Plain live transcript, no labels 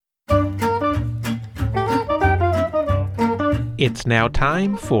It's now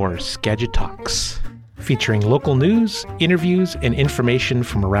time for Skagit Talks, featuring local news, interviews, and information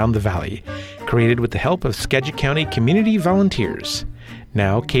from around the valley, created with the help of Skagit County community volunteers.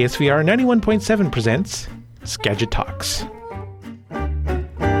 Now, KSVR 91.7 presents Skagit Talks.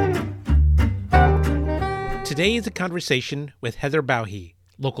 Today is a conversation with Heather Bowhay,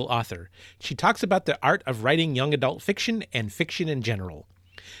 local author. She talks about the art of writing young adult fiction and fiction in general.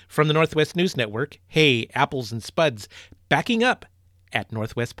 From the Northwest News Network, hay, apples, and spuds backing up at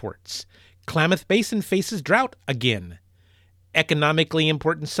Northwest ports. Klamath Basin faces drought again. Economically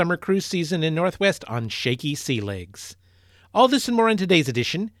important summer cruise season in Northwest on shaky sea legs. All this and more in today's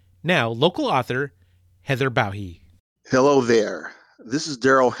edition. Now, local author Heather Bowhay. Hello there. This is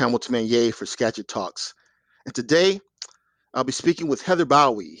Daryl Hamilton-Manier for Skagit Talks. And today, I'll be speaking with Heather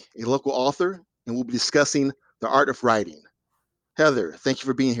Bowhay, a local author, and we'll be discussing the art of writing. Heather, thank you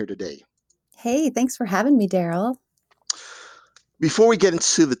for being here today. Hey, thanks for having me, Daryl. Before we get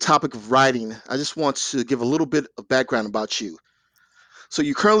into the topic of writing, I just want to give a little bit of background about you. So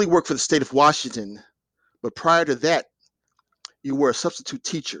you currently work for the state of Washington, but prior to that, you were a substitute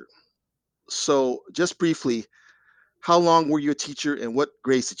teacher. So just briefly, how long were you a teacher and what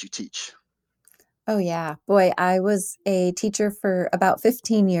grades did you teach? Oh, yeah. Boy, I was a teacher for about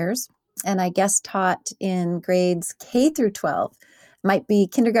 15 years, and I guest taught in grades K through 12. Might be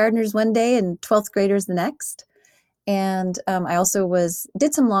kindergartners one day and 12th graders the next. And I also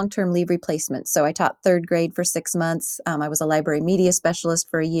did some long-term leave replacement. So I taught third grade for 6 months. I was a library media specialist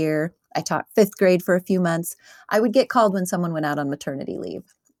for a year. I taught fifth grade for a few months. I would get called when someone went out on maternity leave.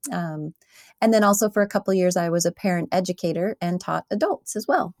 And then also for a couple of years, I was a parent educator and taught adults as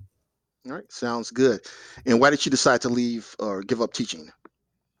well. All right, sounds good. And why did you decide to leave or give up teaching?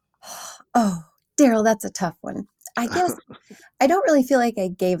 Oh, Daryl, that's a tough one. I guess I don't really feel like I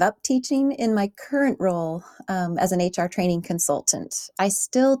gave up teaching in my current role as an HR training consultant. I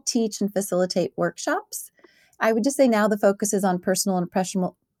still teach and facilitate workshops. I would just say now the focus is on personal and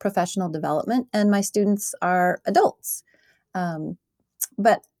professional development, and my students are adults.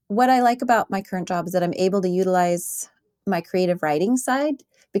 But what I like about my current job is that I'm able to utilize my creative writing side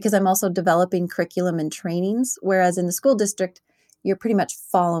because I'm also developing curriculum and trainings, whereas in the school district, you're pretty much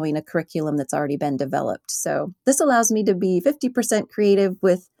following a curriculum that's already been developed. So this allows me to be 50% creative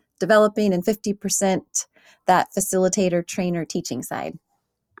with developing and 50% that facilitator, trainer, teaching side.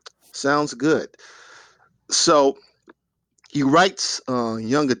 Sounds good. So you write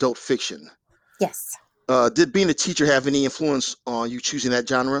young adult fiction. Yes. Did being a teacher have any influence on you choosing that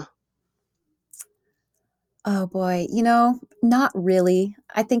genre? Oh boy, not really.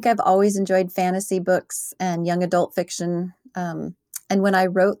 I think I've always enjoyed fantasy books and young adult fiction. And when I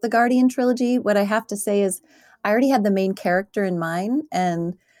wrote the Guardian trilogy, what I have to say is I already had the main character in mind.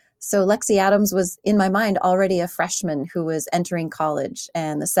 And so Lexi Adams was in my mind already a freshman who was entering college,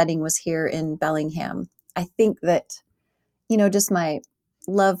 and the setting was here in Bellingham. I think that, just my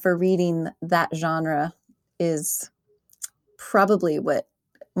love for reading that genre is probably what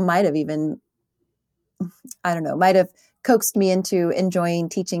might have coaxed me into enjoying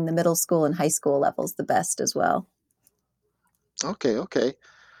teaching the middle school and high school levels the best as well. Okay.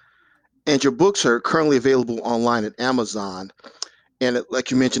 And your books are currently available online at Amazon. And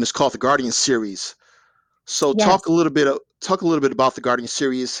like you mentioned, it's called the Guardian series. So Yes. talk a little bit about the Guardian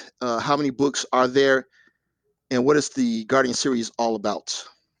series. How many books are there? And what is the Guardian series all about?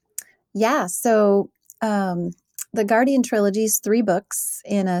 Yeah. So the Guardian trilogy is 3 books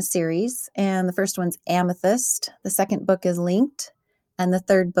in a series. And the first one's Amethyst. The second book is Linked. And the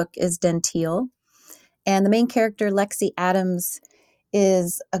third book is Dentile. And the main character, Lexi Adams,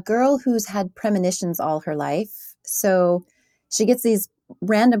 is a girl who's had premonitions all her life. So she gets these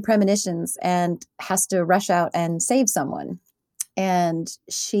random premonitions and has to rush out and save someone. And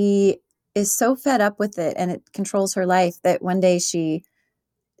she is so fed up with it and it controls her life that one day she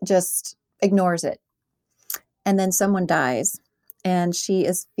just ignores it. And then someone dies and she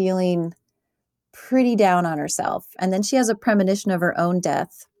is feeling pretty down on herself. And then she has a premonition of her own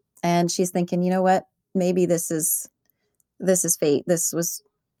death. And she's thinking, you know what? Maybe this is fate. This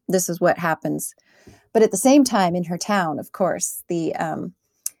is what happens. But at the same time, in her town, of course, there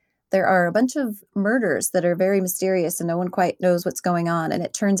are a bunch of murders that are very mysterious and no one quite knows what's going on. And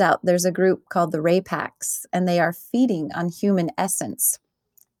it turns out there's a group called the Raypaks, and they are feeding on human essence.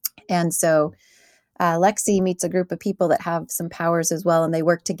 And so Lexi meets a group of people that have some powers as well, and they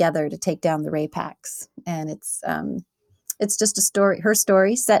work together to take down the Raypaks. And it's just a story, her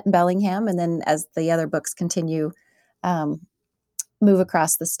story set in Bellingham. And then as the other books continue, move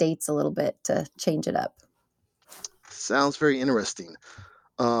across the states a little bit to change it up. Sounds very interesting.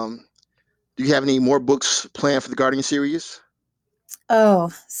 Do you have any more books planned for the Guardian series?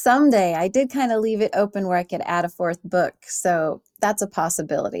 Oh, someday. I did kind of leave it open where I could add a fourth book. So that's a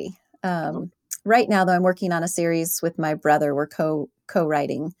possibility. Right now, though, I'm working on a series with my brother. We're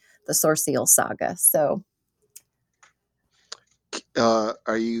co-writing the Sorciel saga. So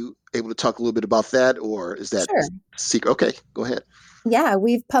Are you able to talk a little bit about that, or is that sure. secret? Okay, go ahead. Yeah,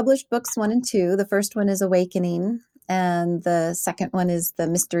 we've published books 1 and 2. The first one is Awakening, and the second one is The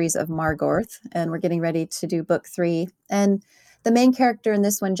Mysteries of Margorth. And we're getting ready to do book 3. And the main character in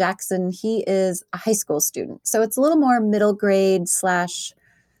this one, Jackson, he is a high school student. So it's a little more middle grade /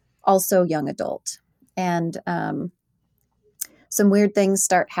 also young adult. And some weird things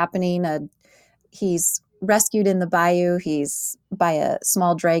start happening. He's rescued in the bayou. He's by a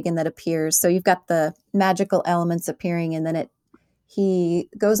small dragon that appears. So you've got the magical elements appearing, and then he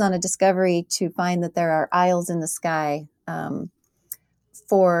goes on a discovery to find that there are isles in the sky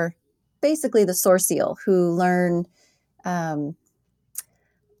for basically the Sorciel, who learn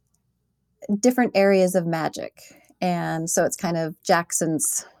different areas of magic. And so it's kind of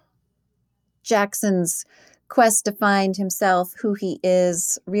Jackson's quest to find himself, who he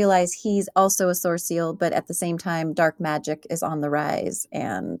is, realize he's also a Sorciel, but at the same time, dark magic is on the rise.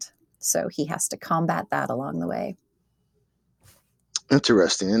 And so he has to combat that along the way.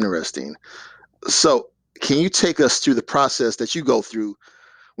 Interesting. So, can you take us through the process that you go through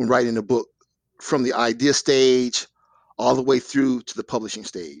when writing a book, from the idea stage all the way through to the publishing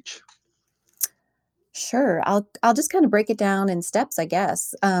stage? Sure. I'll just kind of break it down in steps, I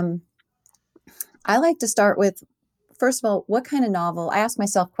guess. I like to start with, first of all, what kind of novel? I ask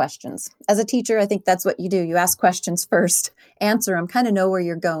myself questions. As a teacher, I think that's what you do. You ask questions first, answer them, kind of know where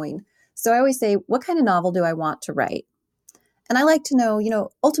you're going. So I always say, what kind of novel do I want to write? And I like to know,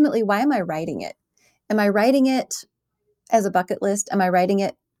 ultimately, why am I writing it? Am I writing it as a bucket list? Am I writing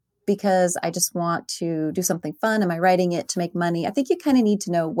it because I just want to do something fun? Am I writing it to make money? I think you kind of need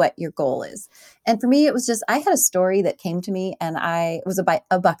to know what your goal is. And for me, it was just, I had a story that came to me, and it was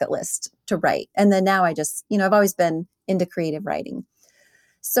a bucket list to write. And then now I just, I've always been into creative writing.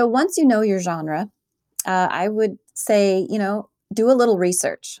 So once you know your genre, I would say, do a little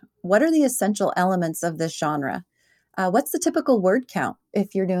research. What are the essential elements of this genre? What's the typical word count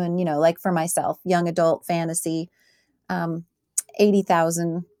if you're doing, like for myself, young adult fantasy,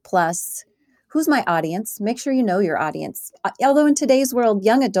 80,000 plus? Who's my audience? Make sure you know your audience. Although in today's world,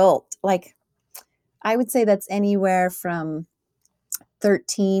 young adult, like I would say that's anywhere from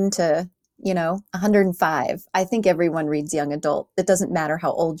 13 to 105. I think everyone reads young adult. It doesn't matter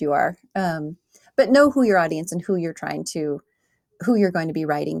how old you are, but know who your audience and who you're going to be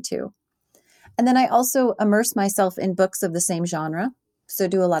writing to. And then I also immerse myself in books of the same genre. So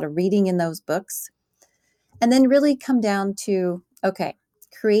do a lot of reading in those books. And then really come down to, okay,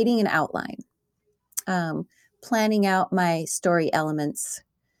 creating an outline, planning out my story elements.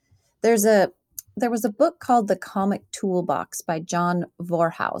 There was a book called The Comic Toolbox by John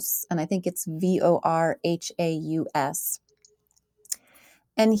Vorhaus, and I think it's Vorhaus.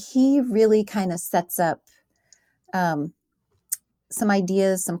 And he really kind of sets up some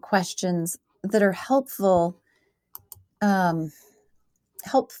ideas, some questions that are helpful for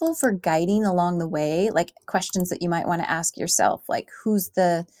guiding along the way, like questions that you might want to ask yourself, like who's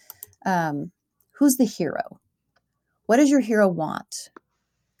the hero? What does your hero want?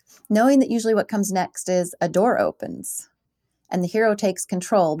 Knowing that usually what comes next is a door opens and the hero takes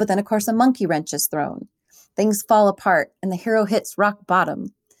control, but then of course a monkey wrench is thrown. Things fall apart and the hero hits rock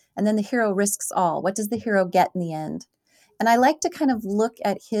bottom, and then the hero risks all. What does the hero get in the end? And I like to kind of look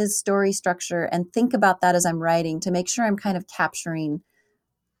at his story structure and think about that as I'm writing to make sure I'm kind of capturing,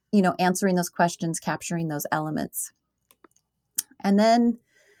 answering those questions, capturing those elements. And then,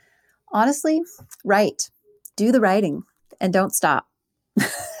 honestly, write. Do the writing and don't stop.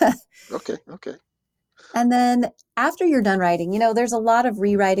 Okay. And then after you're done writing, there's a lot of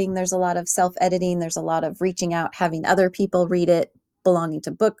rewriting, there's a lot of self-editing, there's a lot of reaching out, having other people read it, belonging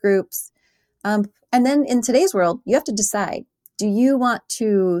to book groups. And then in today's world, you have to decide, do you want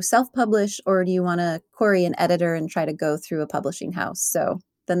to self-publish or do you want to query an editor and try to go through a publishing house? So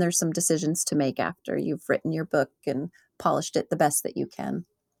then there's some decisions to make after you've written your book and polished it the best that you can.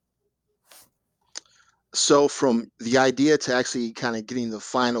 So, from the idea to actually kind of getting the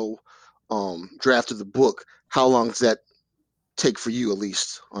final draft of the book, how long does that take for you, at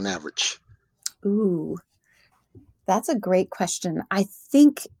least on average? Ooh, that's a great question. I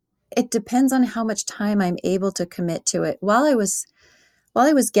think it depends on how much time I'm able to commit to it. While I was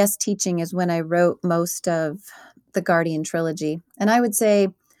guest teaching is when I wrote most of the Guardian trilogy. And I would say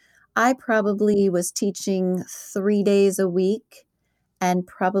I probably was teaching 3 days a week and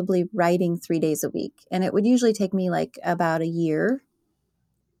probably writing 3 days a week. And it would usually take me like about a year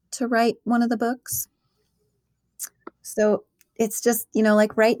to write one of the books. So it's just,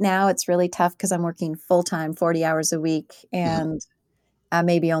 like right now it's really tough because I'm working full-time, 40 hours a week, and I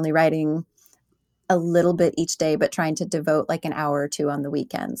may be only writing a little bit each day, but trying to devote like an hour or two on the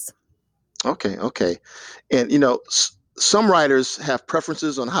weekends. Okay. And some writers have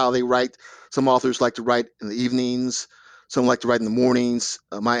preferences on how they write. Some authors like to write in the evenings. Some like to write in the mornings.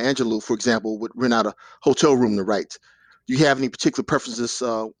 Maya Angelou, for example, would rent out a hotel room to write. Do you have any particular preferences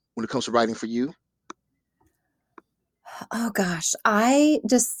when it comes to writing for you? Oh gosh, I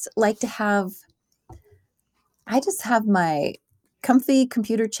just have my comfy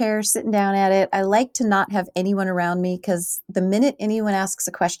computer chair, sitting down at it. I like to not have anyone around me, because the minute anyone asks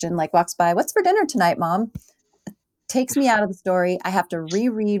a question, like walks by, "What's for dinner tonight, Mom?" takes me out of the story. I have to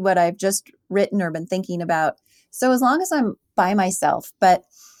reread what I've just written or been thinking about. So as long as I'm by myself, but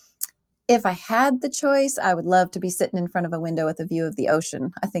if I had the choice, I would love to be sitting in front of a window with a view of the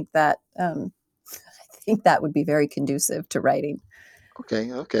ocean. I think that would be very conducive to writing.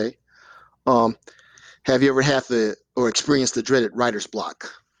 Okay. Um, have you ever had or experienced the dreaded writer's block?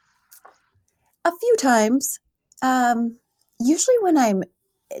 A few times. Usually when I'm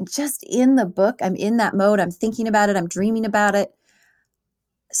just in the book, I'm in that mode, I'm thinking about it, I'm dreaming about it.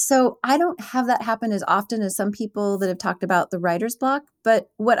 So I don't have that happen as often as some people that have talked about the writer's block. But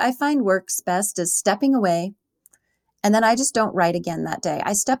what I find works best is stepping away, and then I just don't write again that day.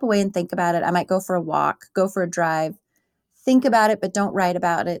 I step away and think about it. I might go for a walk, go for a drive, think about it, but don't write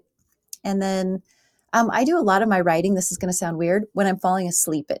about it. And then I do a lot of my writing, this is going to sound weird, when I'm falling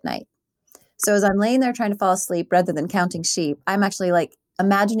asleep at night. So as I'm laying there trying to fall asleep, rather than counting sheep, I'm actually like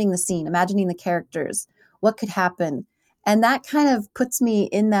imagining the scene, imagining the characters, what could happen. And that kind of puts me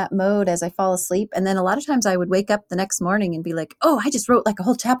in that mode as I fall asleep. And then a lot of times I would wake up the next morning and be like, oh, I just wrote like a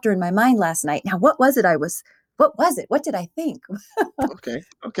whole chapter in my mind last night. Now, what was it? What did I think?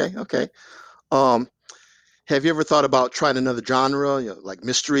 Okay. Um, have you ever thought about trying another genre, like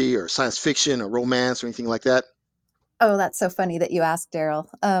mystery or science fiction or romance or anything like that? Oh, that's so funny that you asked, Daryl.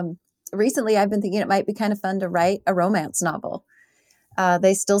 Recently, I've been thinking it might be kind of fun to write a romance novel.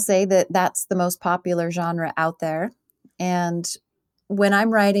 They still say that that's the most popular genre out there. And when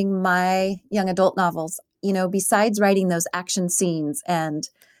I'm writing my young adult novels, besides writing those action scenes and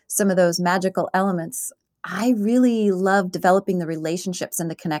some of those magical elements, I really love developing the relationships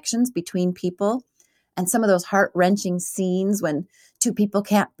and the connections between people, and some of those heart-wrenching scenes when two people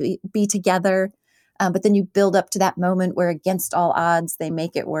can't be together. But then you build up to that moment where, against all odds, they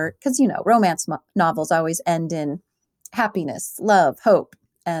make it work. Because, romance novels always end in happiness, love, hope,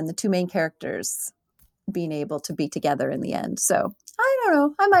 and the two main characters being able to be together in the end. So I don't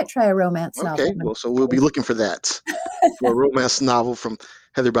know. I might try a romance novel. Okay, well, so we'll be looking for that, for a romance novel from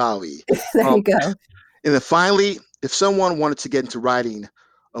Heather Bowhay. There you go. And then finally, if someone wanted to get into writing,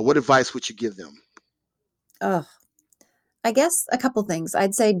 what advice would you give them? Oh, I guess a couple things.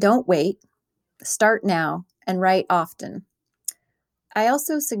 I'd say don't wait. Start now and write often. I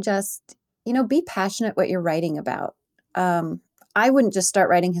also suggest, be passionate what you're writing about. I wouldn't just start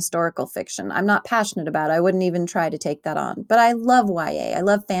writing historical fiction. I'm not passionate about it. I wouldn't even try to take that on. But I love YA. I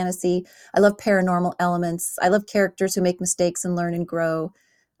love fantasy. I love paranormal elements. I love characters who make mistakes and learn and grow.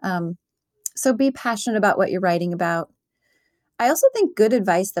 So be passionate about what you're writing about. I also think good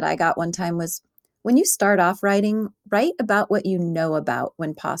advice that I got one time was, when you start off writing, write about what you know about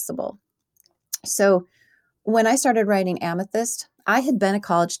when possible. So when I started writing Amethyst, I had been a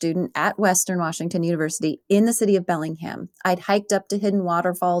college student at Western Washington University in the city of Bellingham. I'd hiked up to hidden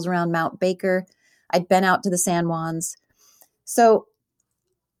waterfalls around Mount Baker. I'd been out to the San Juans. So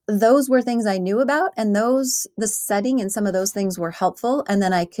those were things I knew about, and the setting and some of those things were helpful. And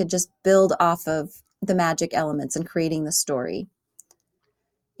then I could just build off of the magic elements and creating the story.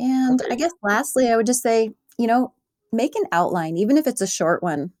 And I guess lastly, I would just say, make an outline, even if it's a short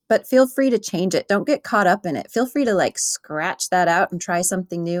one, but feel free to change it. Don't get caught up in it. Feel free to scratch that out and try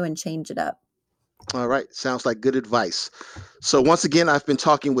something new and change it up. All right. Sounds like good advice. So once again, I've been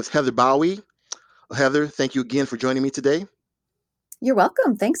talking with Heather Bowhay. Heather, thank you again for joining me today. You're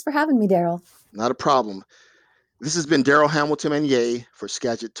welcome. Thanks for having me, Daryl. Not a problem. This has been Daryl Hamilton and Ye for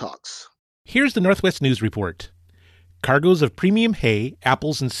Skagit Talks. Here's the Northwest News Report. Cargoes of premium hay,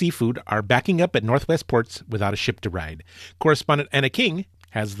 apples, and seafood are backing up at Northwest ports without a ship to ride. Correspondent Anna King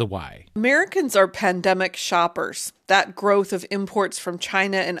has the why. Americans are pandemic shoppers. That growth of imports from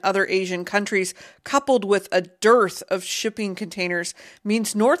China and other Asian countries, coupled with a dearth of shipping containers,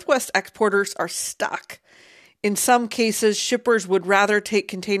 means Northwest exporters are stuck. In some cases, shippers would rather take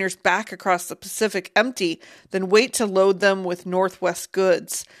containers back across the Pacific empty than wait to load them with Northwest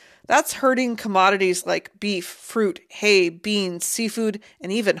goods. That's hurting commodities like beef, fruit, hay, beans, seafood,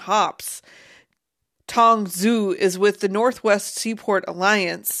 and even hops. Tong Zhu is with the Northwest Seaport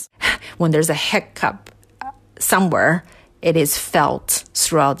Alliance. When there's a hiccup somewhere, it is felt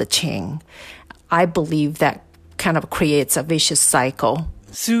throughout the chain. I believe that kind of creates a vicious cycle.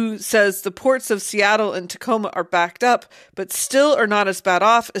 Zhu says the ports of Seattle and Tacoma are backed up, but still are not as bad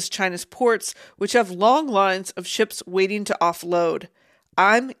off as China's ports, which have long lines of ships waiting to offload.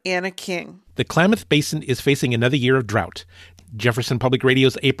 I'm Anna King. The Klamath Basin is facing another year of drought. Jefferson Public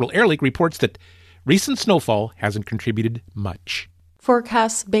Radio's April Ehrlich reports that recent snowfall hasn't contributed much.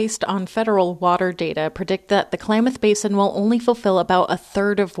 Forecasts based on federal water data predict that the Klamath Basin will only fulfill about a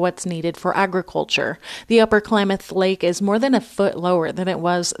third of what's needed for agriculture. The upper Klamath Lake is more than a foot lower than it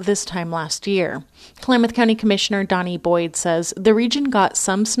was this time last year. Klamath County Commissioner Donnie Boyd says the region got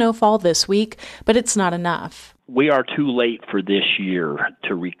some snowfall this week, but it's not enough. We are too late for this year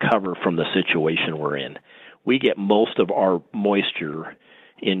to recover from the situation we're in. We get most of our moisture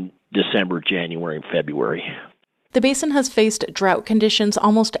in December, January, and February. The basin has faced drought conditions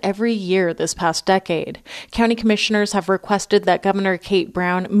almost every year this past decade. County commissioners have requested that Governor Kate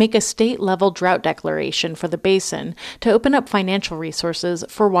Brown make a state-level drought declaration for the basin to open up financial resources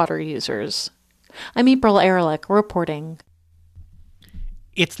for water users. I'm April Ehrlich reporting.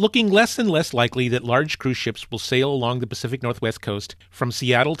 It's looking less and less likely that large cruise ships will sail along the Pacific Northwest coast from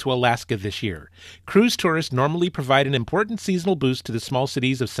Seattle to Alaska this year. Cruise tourists normally provide an important seasonal boost to the small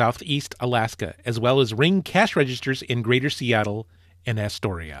cities of southeast Alaska, as well as ring cash registers in Greater Seattle and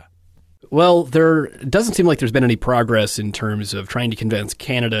Astoria. Well, there doesn't seem like there's been any progress in terms of trying to convince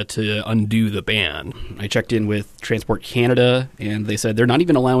Canada to undo the ban. I checked in with Transport Canada, and they said they're not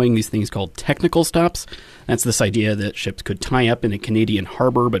even allowing these things called technical stops. That's this idea that ships could tie up in a Canadian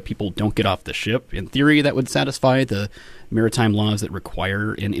harbor, but people don't get off the ship. In theory, that would satisfy the maritime laws that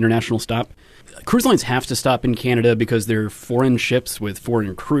require an international stop. Cruise lines have to stop in Canada because they're foreign ships with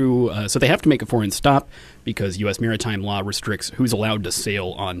foreign crew, so they have to make a foreign stop because U.S. maritime law restricts who's allowed to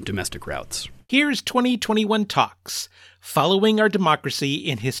sail on domestic routes. Here's 2021 Talks, following our democracy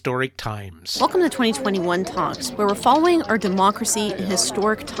in historic times. Welcome to 2021 Talks, where we're following our democracy in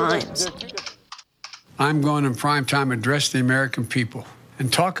historic times. I'm going in prime time address the American people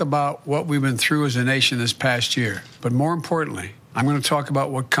and talk about what we've been through as a nation this past year. But more importantly, I'm going to talk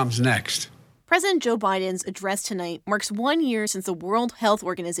about what comes next. President Joe Biden's address tonight marks 1 year since the World Health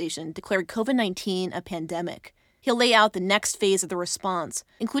Organization declared COVID-19 a pandemic. He'll lay out the next phase of the response,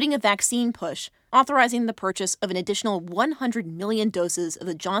 including a vaccine push, authorizing the purchase of an additional 100 million doses of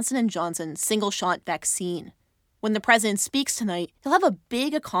the Johnson & Johnson single-shot vaccine. When the president speaks tonight, he'll have a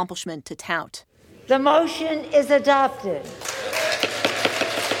big accomplishment to tout. The motion is adopted.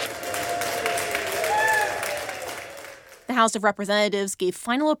 The House of Representatives gave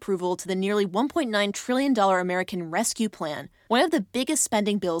final approval to the nearly $1.9 trillion American Rescue Plan, one of the biggest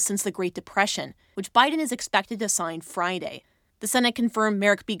spending bills since the Great Depression, which Biden is expected to sign Friday. The Senate confirmed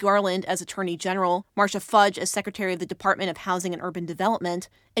Merrick B. Garland as Attorney General, Marcia Fudge as Secretary of the Department of Housing and Urban Development,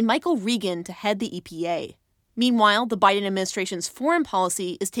 and Michael Regan to head the EPA. Meanwhile, the Biden administration's foreign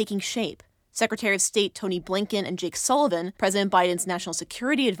policy is taking shape. Secretary of State Tony Blinken and Jake Sullivan, President Biden's national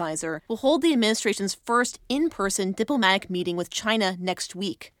security advisor, will hold the administration's first in-person diplomatic meeting with China next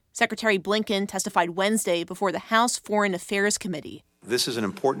week. Secretary Blinken testified Wednesday before the House Foreign Affairs Committee. This is an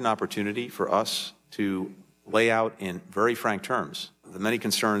important opportunity for us to lay out in very frank terms the many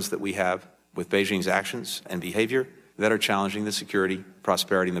concerns that we have with Beijing's actions and behavior that are challenging the security,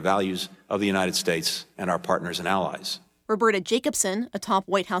 prosperity, and the values of the United States and our partners and allies. Roberta Jacobson, a top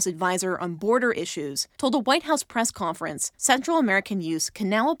White House advisor on border issues, told a White House press conference Central American youth can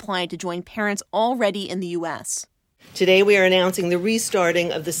now apply to join parents already in the U.S. Today we are announcing the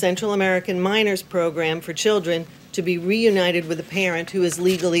restarting of the Central American Minors Program for children to be reunited with a parent who is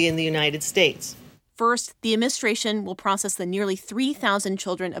legally in the United States. First, the administration will process the nearly 3,000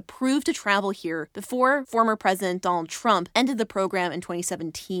 children approved to travel here before former President Donald Trump ended the program in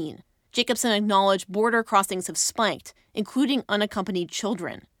 2017. Jacobson acknowledged border crossings have spiked, including unaccompanied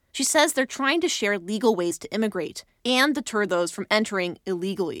children. She says they're trying to share legal ways to immigrate and deter those from entering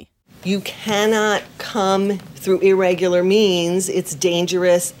illegally. You cannot come through irregular means. It's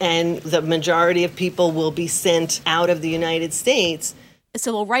dangerous, and the majority of people will be sent out of the United States. A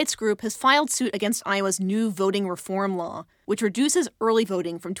civil rights group has filed suit against Iowa's new voting reform law, which reduces early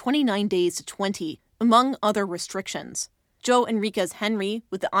voting from 29 days to 20, among other restrictions. Joe Enriquez Henry,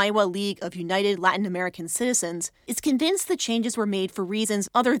 with the Iowa League of United Latin American Citizens, is convinced the changes were made for reasons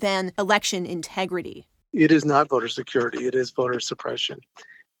other than election integrity. It is not voter security. It is voter suppression.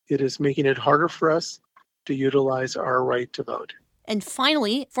 It is making it harder for us to utilize our right to vote. And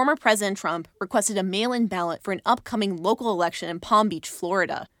finally, former President Trump requested a mail-in ballot for an upcoming local election in Palm Beach,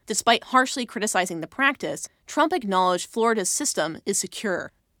 Florida. Despite harshly criticizing the practice, Trump acknowledged Florida's system is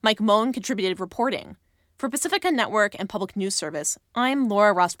secure. Mike Moen contributed reporting. For Pacifica Network and Public News Service, I'm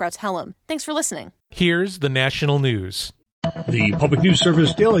Laura Rossbrouts-Helm. Thanks for listening. Here's the national news. The Public News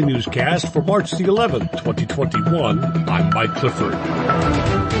Service Daily Newscast for March the 11th, 2021. I'm Mike Clifford.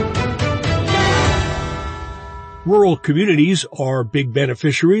 Rural communities are big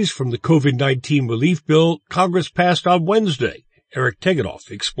beneficiaries from the COVID-19 relief bill Congress passed on Wednesday. Eric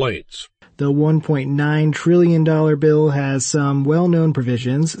Tegenoff explains. The $1.9 trillion bill has some well-known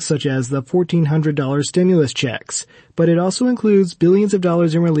provisions, such as the $1,400 stimulus checks, but it also includes billions of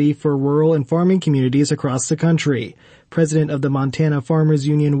dollars in relief for rural and farming communities across the country. President of the Montana Farmers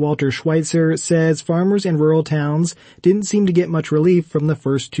Union, Walter Schweitzer, says farmers in rural towns didn't seem to get much relief from the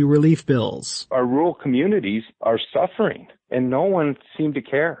first two relief bills. Our rural communities are suffering, and no one seemed to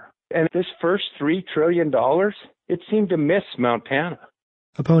care. And this first $3 trillion, it seemed to miss Montana.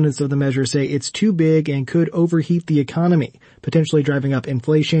 Opponents of the measure say it's too big and could overheat the economy, potentially driving up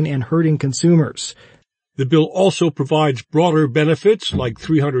inflation and hurting consumers. The bill also provides broader benefits like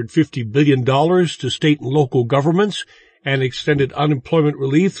 $350 billion to state and local governments and extended unemployment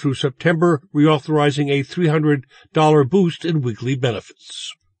relief through September, reauthorizing a $300 boost in weekly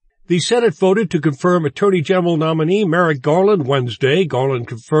benefits. The Senate voted to confirm Attorney General nominee Merrick Garland Wednesday. Garland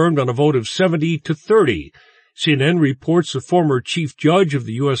confirmed on a vote of 70-30. CNN reports the former chief judge of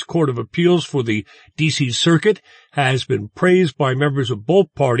the U.S. Court of Appeals for the D.C. Circuit has been praised by members of both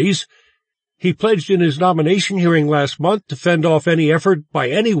parties. He pledged in his nomination hearing last month to fend off any effort by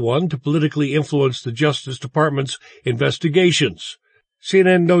anyone to politically influence the Justice Department's investigations.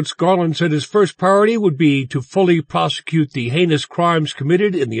 CNN notes Garland said his first priority would be to fully prosecute the heinous crimes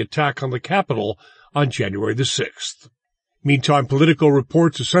committed in the attack on the Capitol on January the 6th. Meantime, Politico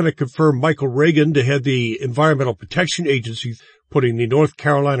reports the Senate confirmed Michael Reagan to head the Environmental Protection Agency, putting the North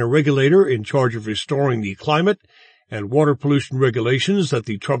Carolina regulator in charge of restoring the climate and water pollution regulations that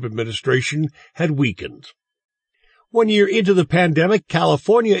the Trump administration had weakened. 1 year into the pandemic,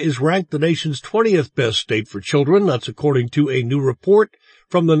 California is ranked the nation's 20th best state for children. That's according to a new report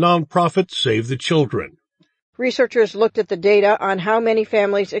from the nonprofit Save the Children. Researchers looked at the data on how many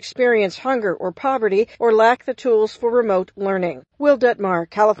families experience hunger or poverty or lack the tools for remote learning. Will Detmar,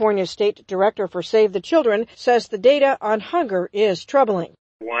 California's state director for Save the Children, says the data on hunger is troubling.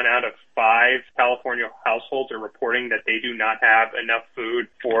 1 out of 5 California households are reporting that they do not have enough food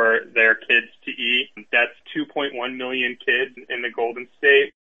for their kids to eat. That's 2.1 million kids in the Golden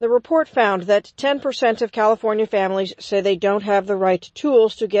State. The report found that 10% of California families say they don't have the right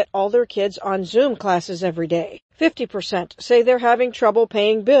tools to get all their kids on Zoom classes every day. 50% say they're having trouble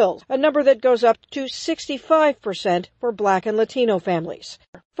paying bills, a number that goes up to 65% for Black and Latino families.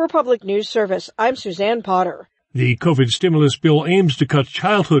 For Public News Service, I'm Suzanne Potter. The COVID stimulus bill aims to cut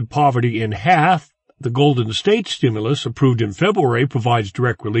childhood poverty in half. The Golden State stimulus, approved in February, provides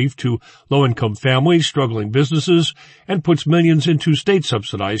direct relief to low-income families, struggling businesses, and puts millions into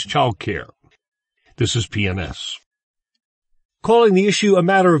state-subsidized child care. This is PNS. Calling the issue a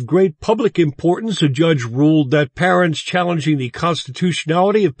matter of great public importance, a judge ruled that parents challenging the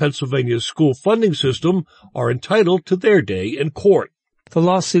constitutionality of Pennsylvania's school funding system are entitled to their day in court. The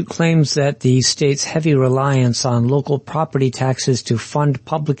lawsuit claims that the state's heavy reliance on local property taxes to fund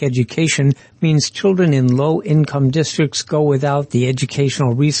public education means children in low-income districts go without the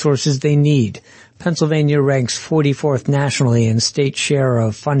educational resources they need. Pennsylvania ranks 44th nationally in state share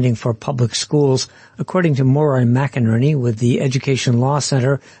of funding for public schools. According to Maura McInerney with the Education Law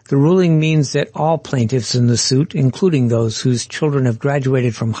Center, the ruling means that all plaintiffs in the suit, including those whose children have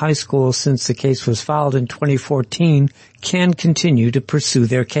graduated from high school since the case was filed in 2014, can continue to pursue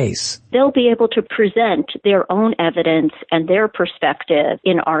their case. They'll be able to present their own evidence and their perspective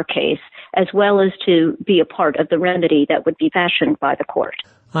in our case, as well as to be a part of the remedy that would be fashioned by the court.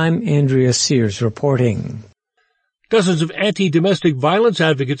 I'm Andrea Sears reporting. Dozens of anti-domestic violence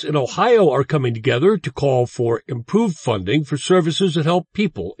advocates in Ohio are coming together to call for improved funding for services that help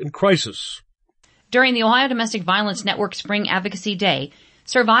people in crisis. During the Ohio Domestic Violence Network Spring Advocacy Day,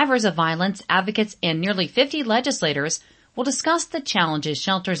 survivors of violence, advocates, and nearly 50 legislators will discuss the challenges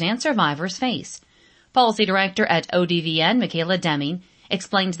shelters and survivors face. Policy Director at ODVN, Michaela Deming,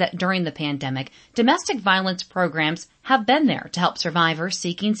 explains that during the pandemic, domestic violence programs have been there to help survivors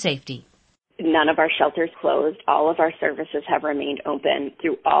seeking safety. None of our shelters closed. All of our services have remained open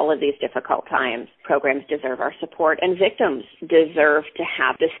through all of these difficult times. Programs deserve our support, and victims deserve to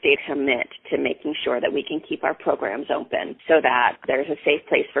have the state commit to making sure that we can keep our programs open so that there's a safe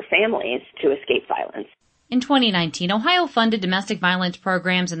place for families to escape violence. In 2019, Ohio funded domestic violence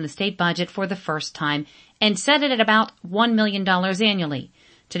programs in the state budget for the first time and set it at about $1 million annually.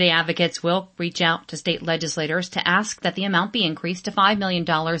 Today, advocates will reach out to state legislators to ask that the amount be increased to $5 million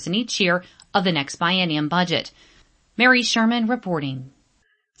in each year of the next biennium budget. Mary Sherman reporting.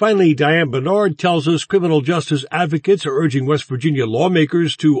 Finally, Diane Bernard tells us criminal justice advocates are urging West Virginia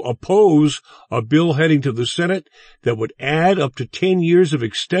lawmakers to oppose a bill heading to the Senate that would add up to 10 years of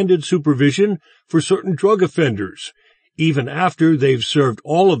extended supervision for certain drug offenders, even after they've served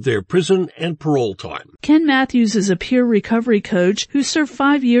all of their prison and parole time. Ken Matthews is a peer recovery coach who served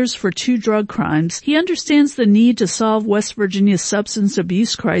 5 years for 2 drug crimes. He understands the need to solve West Virginia's substance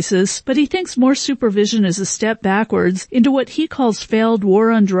abuse crisis, but he thinks more supervision is a step backwards into what he calls failed war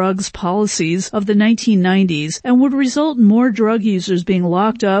on drugs policies of the 1990s and would result in more drug users being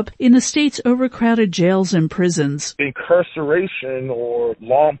locked up in the state's overcrowded jails and prisons. Incarceration or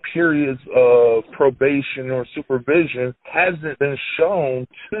long periods of probation or supervision hasn't been shown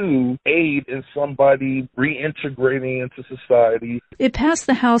to aid in somebody reintegrating into society. It passed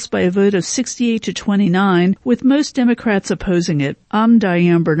the House by a vote of 68 to 29, with most Democrats opposing it. I'm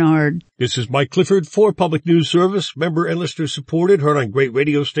Diane Bernard. This is Mike Clifford for Public News Service, member and listener supported, heard on great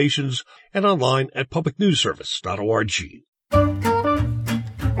radio stations and online at publicnewsservice.org.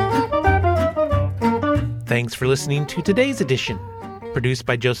 Thanks for listening to today's edition, produced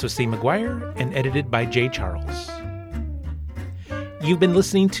by Joseph C. McGuire and edited by Jay Charles. You've been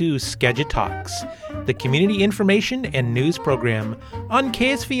listening to Skagit Talks, the community information and news program on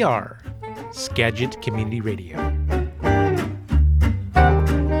KSVR, Skagit Community Radio.